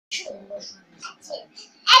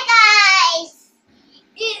Hey guys!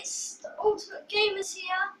 It's the Ultimate Gamers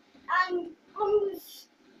here, and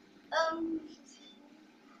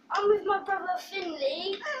I'm with my brother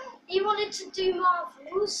Finley. He wanted to do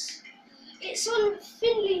Marvels. It's on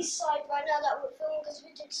Finley's side right now that we're filming because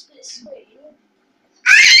we did split screen.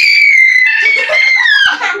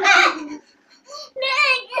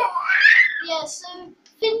 Yeah, so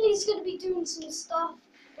Finley's going to be doing some stuff.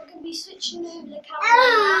 We're going to be switching over the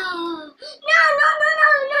camera.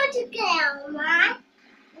 Not the camera.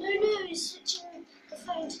 No, he's switching the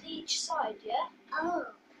phone to each side, yeah? Oh,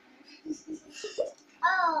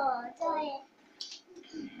 sorry.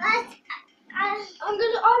 I'm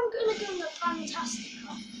gonna go in the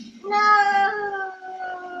Fantastica. No.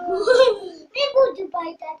 We want to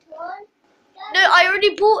buy that one. No, I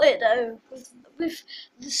already bought it though with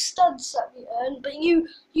the studs that we earned, but you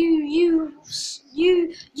used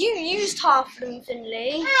half of them,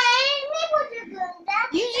 Finley. Hey, we want to do that.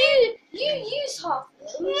 You used half of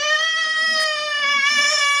them.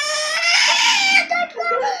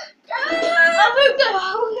 I won't go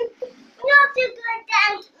out. Not to go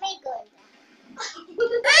down. Me go down.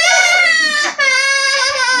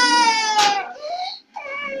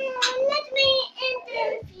 Let me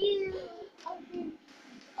interview.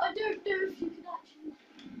 I don't know if you can actually.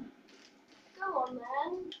 Go on,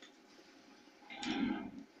 man.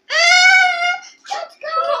 Let's go.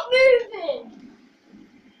 I'm not moving.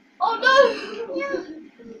 Oh no! You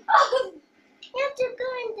have to go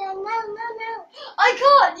in there. No. I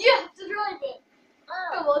can't. You have to drive it.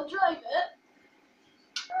 Come Oh, on, drive it.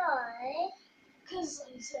 why? Because I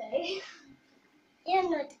say. You're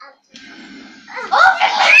not up to. Oh,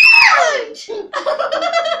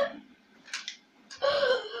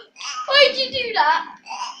 why'd you do that?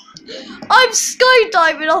 I'm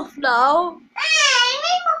skydiving off now.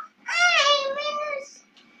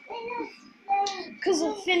 Because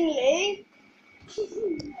of Finley.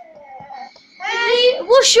 Finley,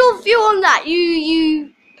 what's your view on that?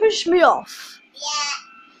 You pushed me off. Yeah.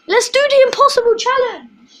 Let's do the impossible challenge.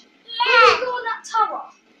 Can Yeah. we go on that tower?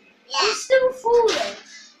 Yeah. I'm still falling.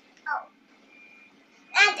 Oh.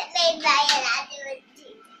 Not the big lion. I do it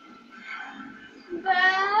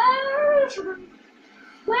too.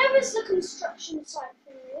 Where is the construction site,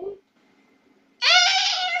 Finley?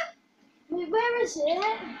 Wait, where is it?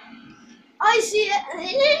 I see it.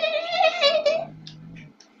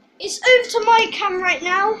 It's over to my cam right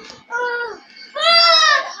now.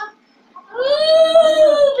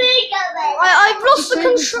 I've lost the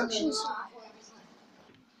construction site.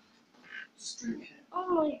 Oh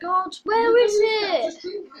my god, where is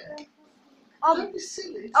it?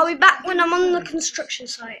 I'll be back when I'm on the construction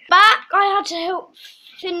site. Back, I had to help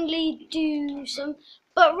Finley do some,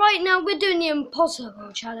 but right now we're doing the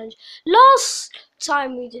impossible challenge. Last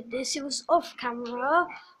time we did this, it was off camera,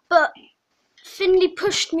 but Finley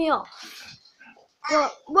pushed me off.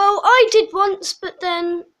 Well, I did once, but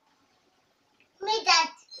then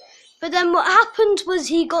what happened was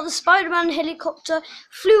he got the Spider-Man helicopter,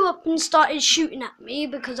 flew up and started shooting at me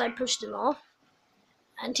because I pushed him off.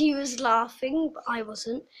 And he was laughing, but I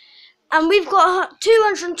wasn't. And we've got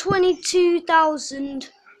 222,000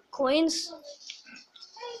 coins.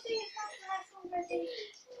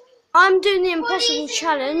 I'm doing the impossible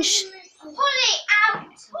challenge. Pull it out.